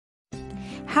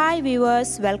Hi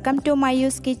viewers, welcome to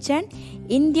മയൂസ് kitchen.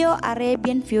 ഇന്ത്യോ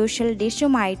Arabian fusion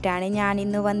ഡിഷുമായിട്ടാണ് ഞാൻ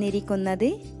ഇന്ന് വന്നിരിക്കുന്നത്.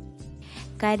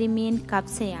 കരിമീൻ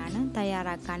കബ്സയാണ്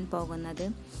തയ്യാറാക്കാൻ പോകുന്നത്.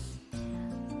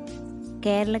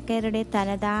 കേരളക്കാരുടെ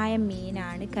തനതായ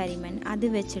മീനാണ് കരിമീൻ. അത്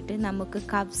വെച്ചിട്ട് നമുക്ക്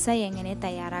കബ്സ എങ്ങനെ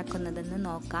തയ്യാറാക്കുന്നതെന്ന്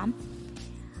നോക്കാം.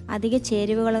 അധിക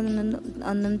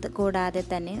ചേരുവകളൊന്നും കൂടാതെ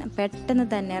തന്നെ പെട്ടെന്ന്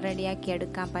തന്നെ റെഡിയാക്കി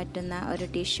എടുക്കാൻ പറ്റുന്ന ഒരു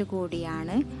ഡിഷ്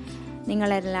കൂടിയാണ്.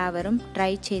 നിങ്ങളെല്ലാവരും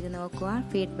ട്രൈ ചെയ്ത് നോക്കുക.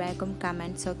 ഫീഡ്ബാക്കും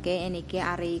കമൻസൊക്കെ എനിക്ക്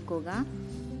അറിയിക്കുക.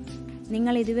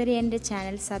 നിങ്ങൾ ഇതുവരെ എൻ്റെ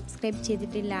ചാനൽ സബ്സ്ക്രൈബ്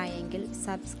ചെയ്തിട്ടില്ല എങ്കിൽ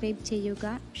സബ്സ്ക്രൈബ് ചെയ്യുക,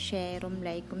 ഷെയറും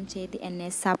ലൈക്കും ചെയ്ത് എന്നെ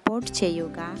സപ്പോർട്ട്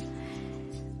ചെയ്യുക.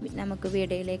 നമുക്ക്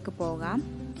വീഡിയോയിലേക്ക് പോകാം.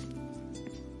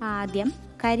 ആദ്യം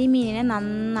കരിമീനിനെ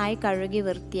നന്നായി കഴുകി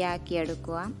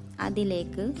വൃത്തിയാക്കിയെടുക്കുക.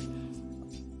 അതിലേക്ക്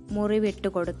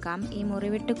മുറിവിട്ട് കൊടുക്കാം. ഈ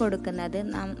മുറിവിട്ട് കൊടുക്കുന്നത്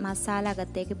മസാല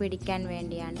അകത്തേക്ക് പിടിക്കാൻ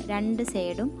വേണ്ടിയാണ്. രണ്ട്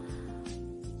സൈഡും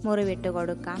മുറിവിട്ട്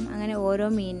കൊടുക്കാം. അങ്ങനെ ഓരോ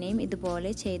മീനിനെയും ഇതുപോലെ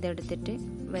ചെയ്തെടുത്തിട്ട്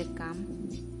വെക്കാം.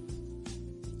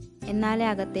 എന്നാലേ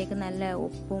അകത്തേക്ക് നല്ല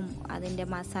ഉപ്പും അതിൻ്റെ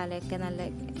മസാലയൊക്കെ നല്ല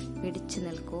പിടിച്ചു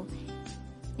നിൽക്കൂ.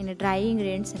 ഇനി ഡ്രൈ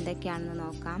ഇൻഗ്രീഡിയൻസ് എന്തൊക്കെയാണെന്ന്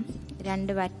നോക്കാം.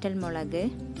 2 വറ്റൽ മുളക്,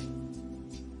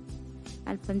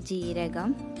 അല്പം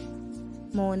ജീരകം,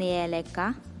 3 ഏലക്ക,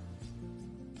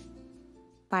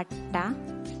 പട്ട,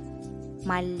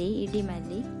 മല്ലി,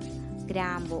 ഇടിമല്ലി,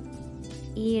 ഗ്രാമ്പു.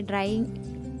 ഈ ഡ്രൈ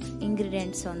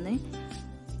ഇൻഗ്രീഡിയൻസ്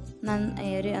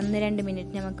ഒരു 1-2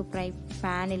 മിനിറ്റ് നമുക്ക്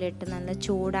പാനിലിട്ട് നല്ല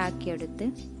ചൂടാക്കിയെടുത്ത്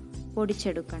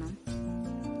പൊടിച്ചെടുക്കണം.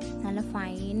 നല്ല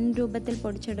ഫൈൻ രൂപത്തിൽ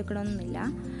പൊടിച്ചെടുക്കണമെന്നില്ല,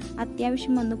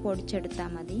 അത്യാവശ്യം ഒന്ന്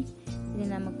പൊടിച്ചെടുത്താൽ മതി. ഇനി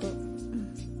നമുക്ക്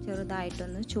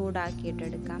ചെറുതായിട്ടൊന്ന്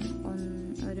ചൂടാക്കിയിട്ടെടുക്കാം.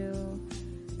 ഒരു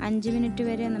 5 മിനിറ്റ്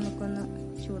വരെ നമുക്കൊന്ന്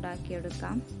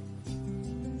ചൂടാക്കിയെടുക്കാം.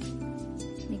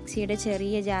 മിക്സിയുടെ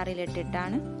ചെറിയ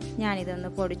ജാറിലിട്ടിട്ടാണ് ഞാനിതൊന്ന്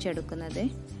പൊടിച്ചെടുക്കുന്നത്.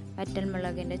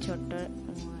 വറ്റൽമുളകിൻ്റെ ചൊട്ട്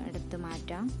എടുത്ത്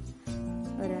മാറ്റാം.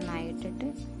 ഓരോന്നായിട്ടിട്ട്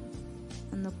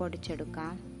ഒന്ന്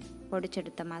പൊടിച്ചെടുക്കാം.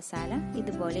 പൊടിച്ചെടുത്ത മസാല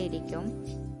ഇതുപോലെ ഇരിക്കും.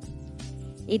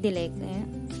 ഇതിലേക്ക്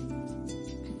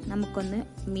നമുക്കൊന്ന്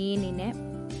മീനിനെ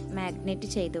മാഗ്നേറ്റ്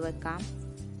ചെയ്ത് വെക്കാം.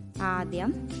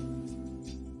 ആദ്യം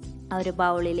ഒരു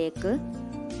ബൗളിലേക്ക്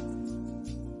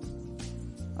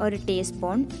 1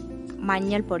 ടീസ്പൂൺ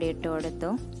മഞ്ഞൾപ്പൊടി ഇട്ട്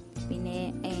കൊടുത്തു. പിന്നെ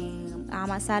ആ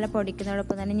മസാല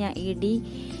പൊടിക്കുന്നതോടൊപ്പം തന്നെ ഞാൻ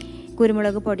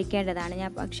കുരുമുളക് പൊടിക്കേണ്ടതാണ്.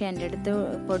 പക്ഷേ എൻ്റെ അടുത്ത്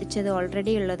പൊടിച്ചത്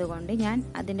ഓൾറെഡി ഉള്ളത് കൊണ്ട് ഞാൻ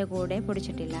അതിൻ്റെ കൂടെ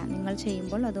പൊടിച്ചിട്ടില്ല. നിങ്ങൾ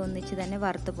ചെയ്യുമ്പോൾ അത് ഒന്നിച്ച് തന്നെ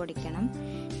വറുത്ത് പൊടിക്കണം.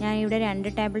 ഞാൻ ഇവിടെ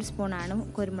 2 ടേബിൾ സ്പൂണാണ്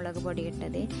കുരുമുളക് പൊടി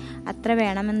ഇട്ടത്. അത്ര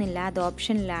വേണമെന്നില്ല, അത്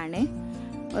ഓപ്ഷനിലാണ്.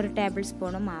 1 ടേബിൾ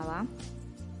സ്പൂണും ആവാം.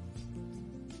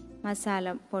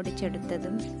 മസാല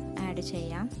പൊടിച്ചെടുത്തതും ആഡ്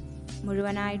ചെയ്യാം.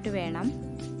 മുഴുവനായിട്ട് വേണം.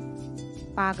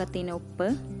 പാകത്തിന് ഉപ്പ്,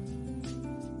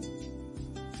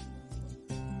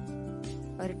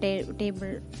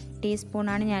 1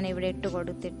 ടീസ്പൂണാണ് ഞാൻ ഇവിടെ ഇട്ട്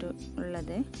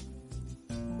കൊടുത്തിട്ടുള്ളത്.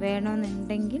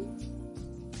 വേണമെന്നുണ്ടെങ്കിൽ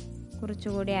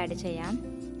കുറച്ചുകൂടി ആഡ് ചെയ്യാം.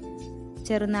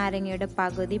 ചെറുനാരങ്ങയുടെ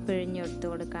പകുതി പിഴിഞ്ഞെടുത്ത്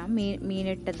കൊടുക്കാം.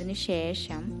 മീനിട്ടതിന്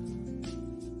ശേഷം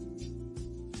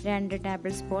 2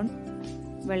 ടേബിൾ സ്പൂൺ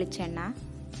വെളിച്ചെണ്ണ.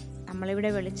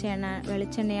 നമ്മളിവിടെ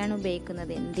വെളിച്ചെണ്ണയാണ്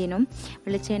ഉപയോഗിക്കുന്നത്. എന്തിനും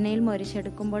വെളിച്ചെണ്ണയിൽ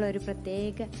മൊരിച്ചെടുക്കുമ്പോൾ ഒരു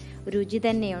പ്രത്യേക രുചി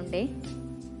തന്നെയുണ്ട്.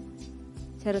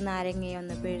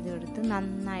 ചെറുനാരങ്ങയൊന്ന് പിഴിഞ്ഞെടുത്ത്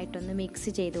നന്നായിട്ടൊന്ന്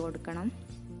മിക്സ് ചെയ്ത് കൊടുക്കണം.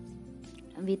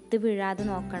 വിത്ത് വീഴാതെ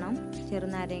നോക്കണം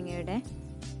ചെറുനാരങ്ങയുടെ.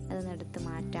 അതൊന്നെടുത്ത്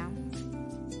മാറ്റാം.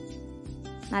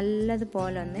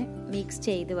 നല്ലതുപോലെ ഒന്ന് മിക്സ്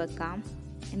ചെയ്ത് വെക്കാം.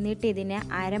 എന്നിട്ട് ഇതിനെ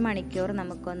അരമണിക്കൂർ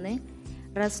നമുക്കൊന്ന്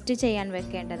റെസ്റ്റ് ചെയ്യാൻ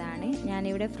വെക്കേണ്ടതാണ്.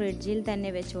 ഞാനിവിടെ ഫ്രിഡ്ജിൽ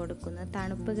തന്നെ വെച്ച് കൊടുക്കുന്നു.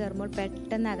 തണുപ്പ് കയറുമ്പോൾ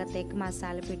പെട്ടെന്ന് അകത്തേക്ക്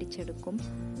മസാല പിടിച്ചെടുക്കും.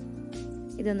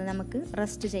 ഇതൊന്ന് നമുക്ക്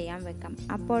റെസ്റ്റ് ചെയ്യാൻ വെക്കാം.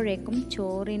 അപ്പോഴേക്കും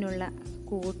ചോറിനുള്ള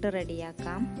കൂട്ട്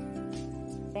റെഡിയാക്കാം.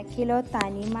 1 കിലോ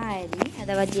തനിമ അരി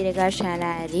അഥവാ ജീരകശാല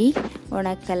അരി,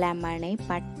 ഉണക്കലമണി,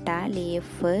 പട്ട,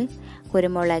 ലീഫ്,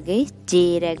 കുരുമുളക്,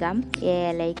 ജീരകം,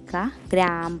 ഏലക്ക,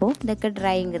 ഗ്രാമ്പു, ഇതൊക്കെ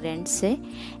ഡ്രൈ ഇൻഗ്രീഡിയൻസ്.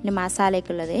 ഇനി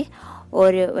മസാലയ്ക്കുള്ളത്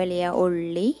 1 വലിയ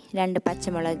ഉള്ളി, 2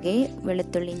 പച്ചമുളക്,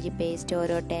 വെളുത്തുള്ളി ഇഞ്ചി പേസ്റ്റ്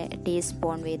ഓരോ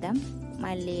ടീസ്പൂൺ വീതം,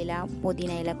 മല്ലിയില,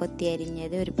 പുതിന ഇല കൊത്തി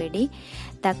അരിഞ്ഞത് 1 പിടി,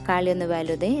 തക്കാളി ഒന്ന്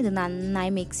വലുത്. ഇത്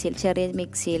നന്നായി ചെറിയ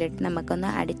മിക്സിയിലിട്ട് നമുക്കൊന്ന്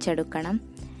അടിച്ചെടുക്കണം.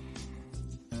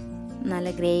 നല്ല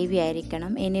ഗ്രേവി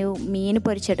ആയിരിക്കണം. ഇനി മീൻ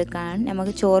പൊരിച്ചെടുക്കാൻ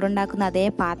നമുക്ക് ചോറുണ്ടാക്കുന്ന അതേ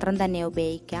പാത്രം തന്നെ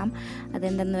ഉപയോഗിക്കാം.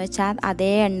 അതെന്തെന്ന് വെച്ചാൽ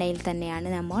അതേ എണ്ണയിൽ തന്നെയാണ്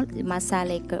നമ്മൾ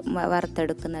മസാലയ്ക്ക്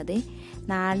വറുത്തെടുക്കുന്നത്.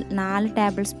 4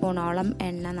 ടേബിൾ സ്പൂണോളം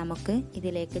എണ്ണ നമുക്ക്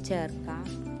ഇതിലേക്ക് ചേർക്കാം.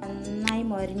 നന്നായി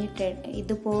മൊരിഞ്ഞിട്ട്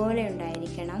ഇതുപോലെ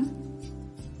ഉണ്ടായിരിക്കണം.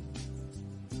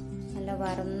 നല്ല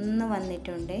വറന്ന്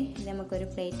വന്നിട്ടുണ്ട്. ഇത് നമുക്കൊരു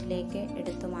പ്ലേറ്റിലേക്ക്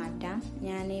എടുത്തു മാറ്റാം.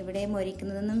 ഞാൻ ഇവിടെ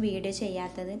മൊരിക്കുന്നതൊന്നും വീഡിയോ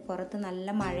ചെയ്യാത്തത്, പുറത്ത് നല്ല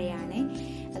മഴയാണ്,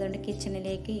 അതുകൊണ്ട്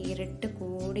കിച്ചണിലേക്ക് ഇരുട്ട്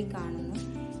കൂടി കാണുന്നു.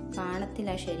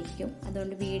 കാണത്തില്ല ശരിക്കും,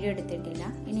 അതുകൊണ്ട് വീഡിയോ എടുത്തിട്ടില്ല.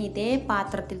 ഇനി ഇതേ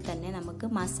പാത്രത്തിൽ തന്നെ നമുക്ക്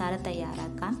മസാല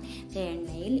തയ്യാറാക്കാം.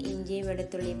 എണ്ണയിൽ ഇഞ്ചി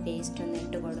വെളുത്തുള്ളി പേസ്റ്റ് ഒന്ന്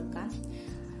ഇട്ട് കൊടുക്കാം.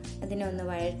 അതിനെ ഒന്ന്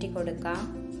വഴറ്റി കൊടുക്കാം.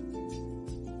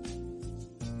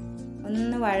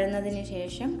 ഒന്ന് വഴന്നതിന്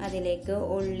ശേഷം അതിലേക്ക്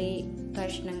ഉള്ളി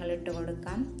കഷ്ണങ്ങൾ ഇട്ട്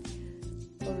കൊടുക്കാം.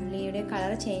 ഉള്ളിയുടെ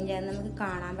കളർ ചേഞ്ച് ആയത് നമുക്ക്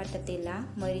കാണാൻ പറ്റത്തില്ല,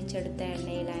 മൊരിച്ചെടുത്ത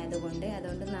എണ്ണയിലായതുകൊണ്ട്.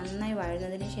 അതുകൊണ്ട് നന്നായി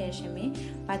വഴന്നതിന് ശേഷമേ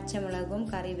പച്ചമുളകും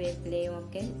കറിവേപ്പിലയും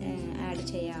ഒക്കെ ആഡ്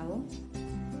ചെയ്യാവൂ.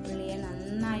 ഉള്ളിയെ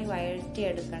നന്നായി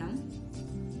വഴറ്റിയെടുക്കണം.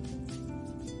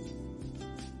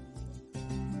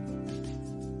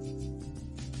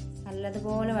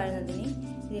 നല്ലതുപോലെ വഴന്നതിന്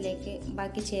ഇതിലേക്ക്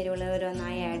ബാക്കി ചേരുവകൾ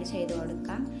ഓരോന്നായി ആഡ് ചെയ്ത്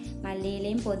കൊടുക്കാം.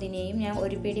 മല്ലിയിലയും പുതിനയും ഞാൻ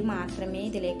ഒരു പിടി മാത്രമേ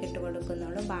ഇതിലേക്ക് ഇട്ട്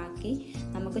കൊടുക്കുന്നുള്ളൂ. ബാക്കി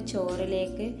നമുക്ക്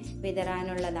ചോറിലേക്ക്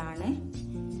വിതറാനുള്ളതാണ്.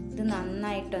 ഇത്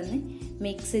നന്നായിട്ടൊന്ന്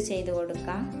മിക്സ് ചെയ്ത്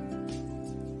കൊടുക്കാം.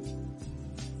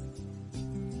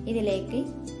 ഇതിലേക്ക്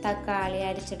തക്കാളി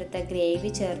അരച്ചെടുത്ത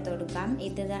ഗ്രേവി ചേർത്ത് കൊടുക്കാം.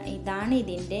 ഇതാണ്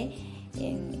ഇതിൻ്റെ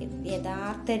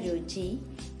യഥാർത്ഥ രുചി.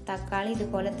 തക്കാളി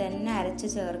ഇതുപോലെ തന്നെ അരച്ച്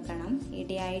ചേർക്കണം,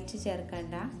 ഇടിയായിട്ട്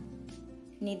ചേർക്കണ്ട.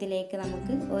 ഇനി ഇതിലേക്ക്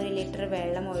നമുക്ക് 1 ലിറ്റർ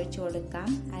വെള്ളം ഒഴിച്ചു കൊടുക്കാം.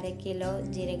 1/2 കിലോ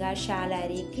ജീരകശാല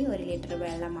അരിക്ക് 1 ലിറ്റർ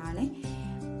വെള്ളമാണ്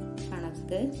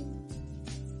കണക്ക്.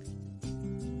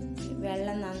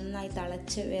 വെള്ളം നന്നായി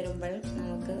തിളച്ച് വരുമ്പോൾ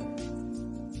നമുക്ക്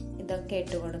ഇതൊക്കെ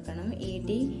ഇട്ട് കൊടുക്കണം.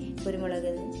 ഇടി,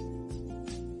 കുരുമുളക്,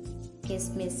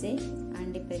 കിസ്മിസ്,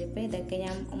 അണ്ടിപ്പരിപ്പ് ഇതൊക്കെ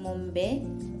ഞാൻ മുമ്പേ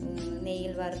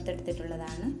നെയ്യിൽ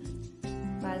വറുത്തെടുത്തിട്ടുള്ളതാണ്.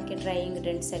 ബാക്കി ഡ്രൈ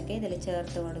ഇൻഗ്രീഡിയൻസ് ഒക്കെ ഇതിൽ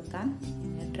ചേർത്ത് കൊടുക്കാം.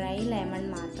 ഡ്രൈ ലെമൺ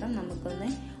മാത്രം നമുക്കൊന്ന്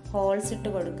ഹോൾസ് ഇട്ട്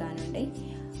കൊടുക്കാനുണ്ട്.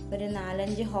 ഒരു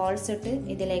 4-5 ഹോൾസ് ഇട്ട്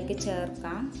ഇതിലേക്ക് ചേർത്ത്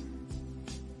കൊടുക്കാം.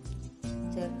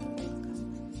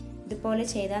 ഇതുപോലെ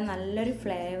ചെയ്താൽ നല്ലൊരു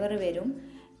ഫ്ലേവർ വരും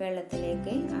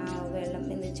വെള്ളത്തിലേക്ക്. ആ വെള്ളം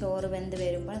ചോറ് വെന്ത്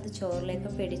വരുമ്പോൾ അത്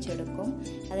ചോറിലേക്ക് പിടിച്ചെടുക്കും.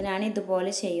 അതിനാണ്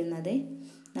ഇതുപോലെ ചെയ്യുന്നത്.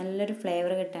 നല്ലൊരു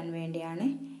ഫ്ലേവർ കിട്ടാൻ വേണ്ടിയാണ്.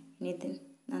 ഇനി ഇത്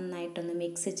നന്നായിട്ടൊന്ന്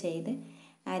മിക്സ് ചെയ്ത്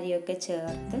അരിയൊക്കെ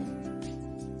ചേർത്ത്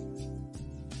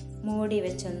മൂടി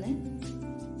വെച്ചൊന്ന്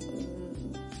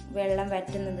വെള്ളം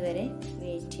വറ്റുന്നത് വരെ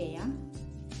വെയിറ്റ് ചെയ്യാം.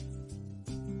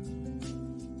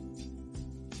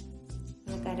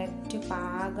 കറക്റ്റ്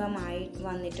പാകമായി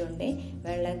വന്നിട്ടുണ്ട്.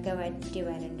 വെള്ളമൊക്കെ വറ്റി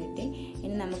വരണ്ടിട്ട്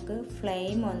ഇനി നമുക്ക്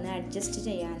ഫ്ലെയിം ഒന്ന് അഡ്ജസ്റ്റ്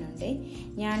ചെയ്യാനുണ്ട്.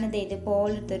 ഞാനിത്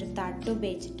ഇതുപോലത്തെ ഒരു തട്ട്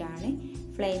ഉപയോഗിച്ചിട്ടാണ്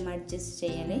ഫ്ലെയിം അഡ്ജസ്റ്റ്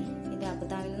ചെയ്യൽ. ഇത്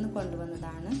അബുദാബിയിൽ നിന്ന്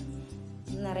കൊണ്ടുവന്നതാണ്.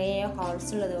 നിറയെ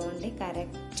ഹോൾസ് ഉള്ളതുകൊണ്ട്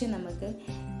കറക്റ്റ് നമുക്ക്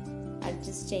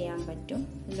അഡ്ജസ്റ്റ് ചെയ്യാൻ പറ്റും.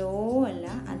 ലോ അല്ല,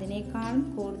 അതിനേക്കാളും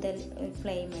കൂടുതൽ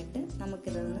ഫ്ലെയിം ഇട്ട്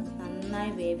നമുക്കിതൊന്ന്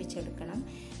നന്നായി വേവിച്ചെടുക്കണം.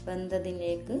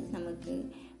 വെന്തതിലേക്ക് നമുക്ക്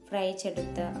ഫ്രൈ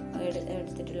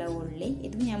എടുത്തിട്ടുള്ള ഉള്ളി,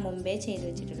 ഇത് ഞാൻ മുമ്പേ ചെയ്ത്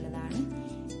വെച്ചിട്ടുള്ളതാണ്,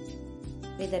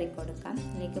 വിതറിക്കൊടുക്കാം.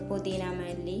 ഇതിലേക്ക് പുതിന,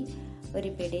 മല്ലി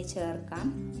 1 പിടി ചേർത്ത്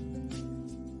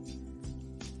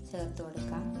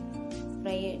കൊടുക്കാം.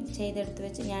 ഫ്രൈ ചെയ്തെടുത്ത്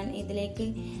വെച്ച് ഞാൻ ഇതിലേക്ക്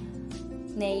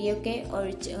നെയ്യൊക്കെ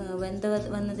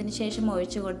വന്നതിന് ശേഷം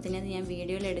ഒഴിച്ചു കൊടുത്തത് ഞാൻ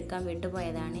വീഡിയോയിൽ എടുക്കാൻ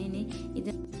വിട്ടുപോയതാണ്. ഇനി ഇത്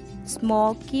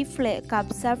സ്മോക്കി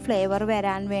കബ്സ ഫ്ലേവർ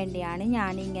വരാൻ വേണ്ടിയാണ്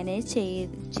ഞാനിങ്ങനെ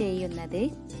ചെയ്യുന്നത്.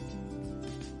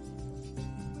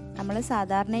 നമ്മൾ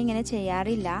സാധാരണ ഇങ്ങനെ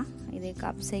ചെയ്യാറില്ല. ഇത്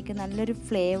കബ്സയ്ക്ക് നല്ലൊരു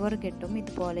ഫ്ലേവർ കിട്ടും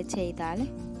ഇതുപോലെ ചെയ്താൽ.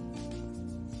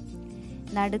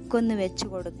 നടുക്കൊന്ന് വെച്ച്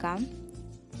കൊടുക്കാം.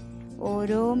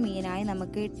 ഓരോ മീനായി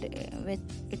നമുക്ക്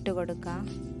ഇട്ട് കൊടുക്കാം.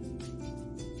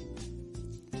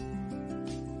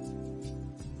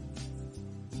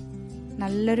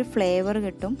 നല്ലൊരു ഫ്ലേവർ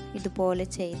കിട്ടും ഇതുപോലെ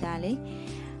ചെയ്താൽ.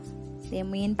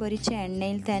 മീൻ പൊരിച്ച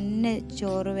എണ്ണയിൽ തന്നെ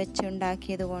ചോറ്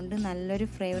വെച്ചുണ്ടാക്കിയത് കൊണ്ട് നല്ലൊരു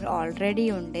ഫ്ലേവർ ഓൾറെഡി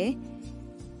ഉണ്ട്.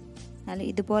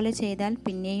 ഇതുപോലെ ചെയ്താൽ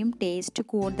പിന്നെയും ടേസ്റ്റ്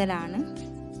കൂടുതലാണ്.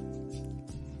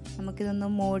 നമുക്കിതൊന്ന്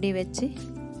മൂടി വെച്ച്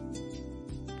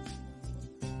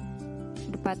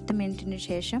ഒരു 10 മിനിറ്റിന്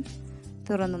ശേഷം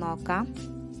തുറന്ന് നോക്കാം.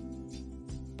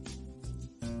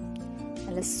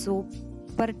 നല്ല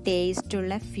സൂപ്പർ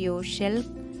ടേസ്റ്റുള്ള ഫ്യൂഷൻ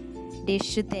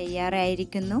ഡിഷ്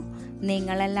തയ്യാറായിരിക്കുന്നു.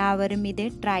 നിങ്ങളെല്ലാവരും ഇത്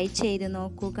ട്രൈ ചെയ്ത്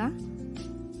നോക്കുക.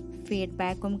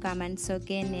 ഫീഡ്ബാക്കും കമൻസും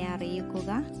ഒക്കെ എന്നെ അറിയിക്കുക.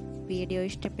 വീഡിയോ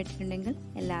ഇഷ്ടപ്പെട്ടിട്ടുണ്ടെങ്കിൽ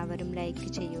എല്ലാവരും ലൈക്ക്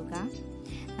ചെയ്യുക.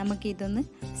 നമുക്കിതൊന്ന്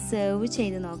സെർവ്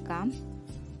ചെയ്ത് നോക്കാം.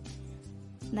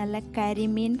 നല്ല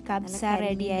കരിമീൻ കബ്സ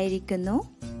റെഡി ആയിരിക്കുന്നു.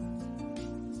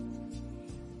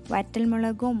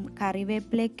 വറ്റൽമുളകും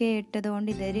കറിവേപ്പിലയൊക്കെ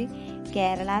ഇട്ടതുകൊണ്ട് ഇതൊരു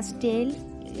കേരള സ്റ്റൈൽ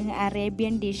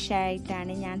അറേബ്യൻ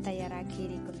ഡിഷായിട്ടാണ് ഞാൻ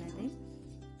തയ്യാറാക്കിയിരിക്കുന്നത്.